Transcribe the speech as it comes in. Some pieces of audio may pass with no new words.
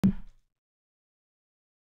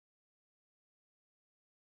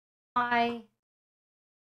my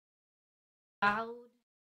loud.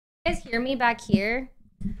 You guys hear me back here?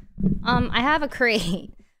 I have a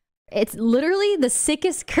crate. It's literally the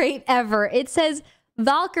sickest crate ever. It says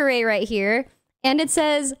VALKYRAE right here, and it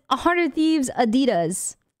says 100 Thieves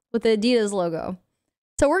Adidas with the Adidas logo.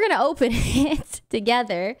 So we're gonna open it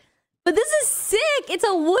together. But this is sick! It's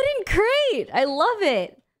a wooden crate! I love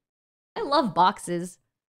it! I love boxes.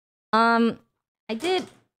 I did...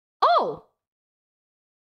 Oh!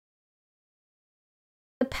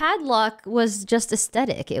 The padlock was just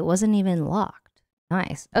aesthetic. It wasn't even locked.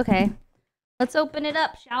 Nice. Okay. Let's open it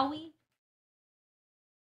up, shall we?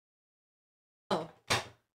 Oh.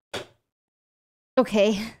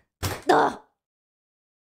 Okay. Ugh.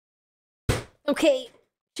 Okay.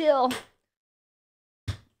 Chill.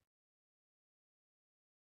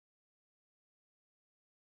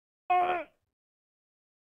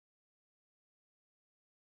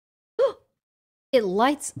 It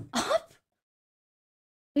lights up.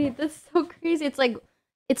 Wait, that's so crazy. It's like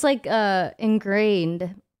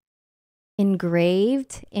ingrained. It's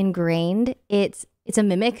a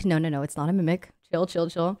mimic. No, it's not a mimic. Chill. It's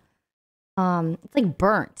like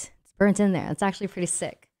burnt. It's burnt in there. It's actually pretty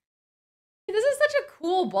sick. This is such a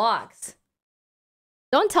cool box.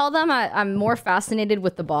 Don't tell them I'm more fascinated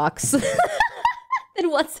with the box than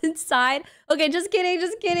what's inside. Okay, just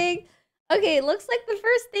kidding. Okay, it looks like the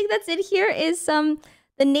first thing that's in here is the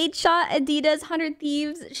Nate Shot Adidas 100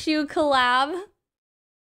 Thieves shoe collab.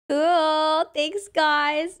 Cool. Thanks,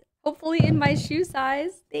 guys. Hopefully in my shoe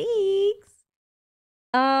size. Thanks.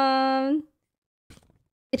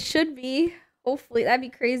 It should be. Hopefully. That'd be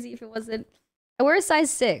crazy if it wasn't. I wear a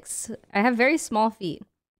size 6. I have very small feet.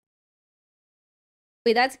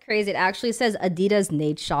 Wait, that's crazy. It actually says Adidas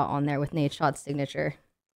Nate Shot on there with Nate Shot's signature.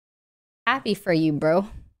 Happy for you, bro.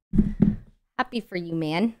 Happy for you,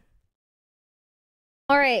 man.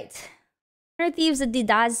 Alright. 100 Thieves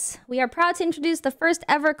Adidas. We are proud to introduce the first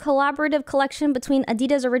ever collaborative collection between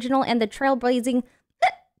Adidas Original and the trailblazing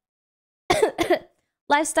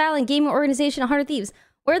lifestyle and gaming organization 100 Thieves.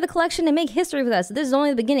 Wear the collection and make history with us. This is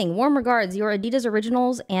only the beginning. Warm regards, your Adidas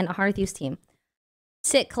Originals and 100 Thieves team.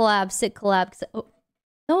 Sick collab, sick collab. Oh,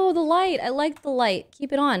 no, the light. I like the light.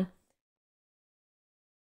 Keep it on.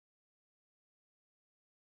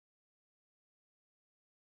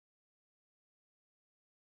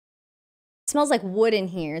 It smells like wood in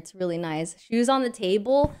here. It's really nice. Shoes on the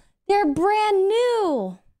table. They're brand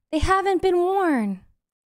new. They haven't been worn.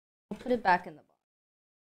 I'll put it back in the box.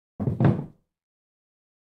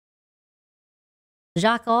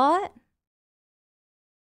 Jacquot.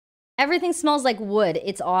 Everything smells like wood.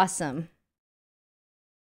 It's awesome.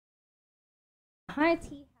 High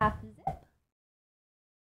T half zip.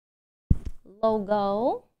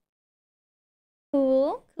 Logo.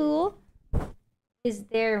 Cool. Is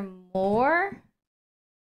there more?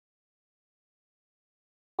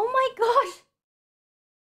 Oh my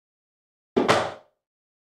gosh.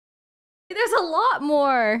 There's a lot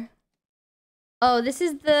more. Oh, this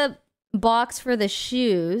is the box for the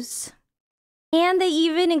shoes. And they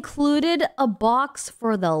even included a box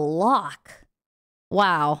for the lock.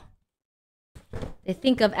 Wow. They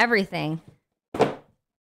think of everything.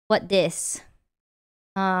 What this?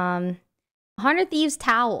 100 Thieves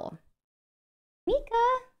towel. Mika,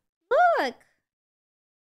 look.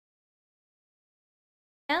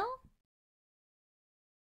 Well,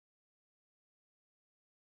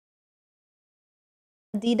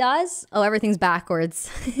 Adidas? Oh, everything's backwards.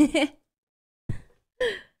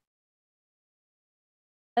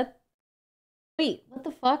 Wait, what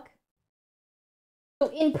the fuck? So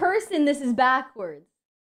in person, this is backwards.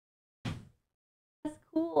 That's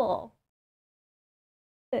cool.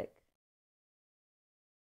 Sick.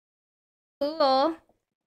 Cool.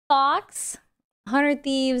 Socks. 100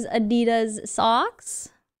 Thieves Adidas socks.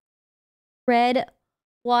 Red,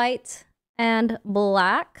 white, and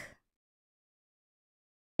black.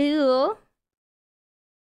 Cool.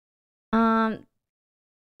 I don't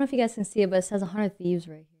know if you guys can see it, but it says 100 Thieves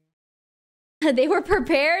right here. They were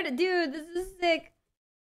prepared? Dude, this is sick.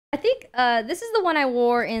 I think this is the one I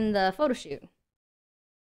wore in the photo shoot.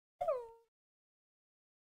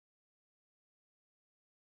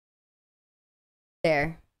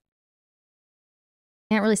 There.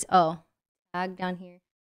 Can't really see. Oh, tag down here. It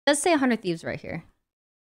does say 100 Thieves right here.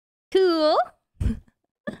 Cool.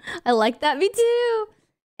 I like that. Me too.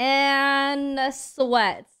 And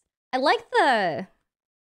sweats. I like the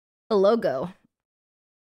logo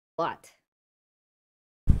a lot.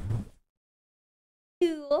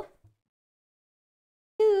 Cool.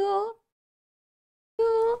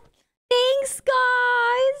 Thanks,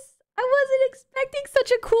 guys. I wasn't expecting such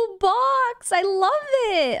such a cool box. I love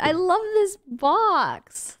it. I love this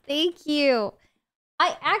box. Thank you.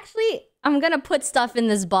 I'm gonna put stuff in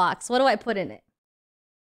this box. What do I put in it?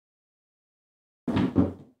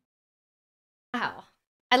 Wow.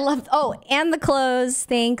 I love, oh, and the clothes.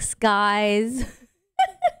 Thanks, guys.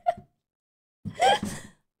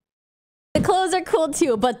 The clothes are cool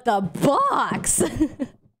too, but the box.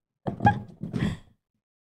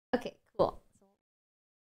 Okay, cool.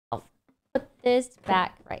 I'll put this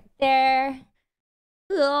back right there.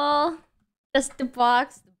 Cool. Just the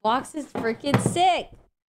box. The box is freaking sick.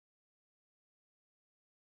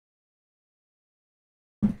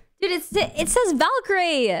 Dude, it says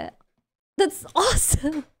VALKYRAE. That's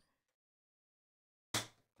awesome.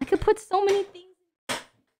 I could put so many things.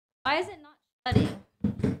 Why is it not shutting?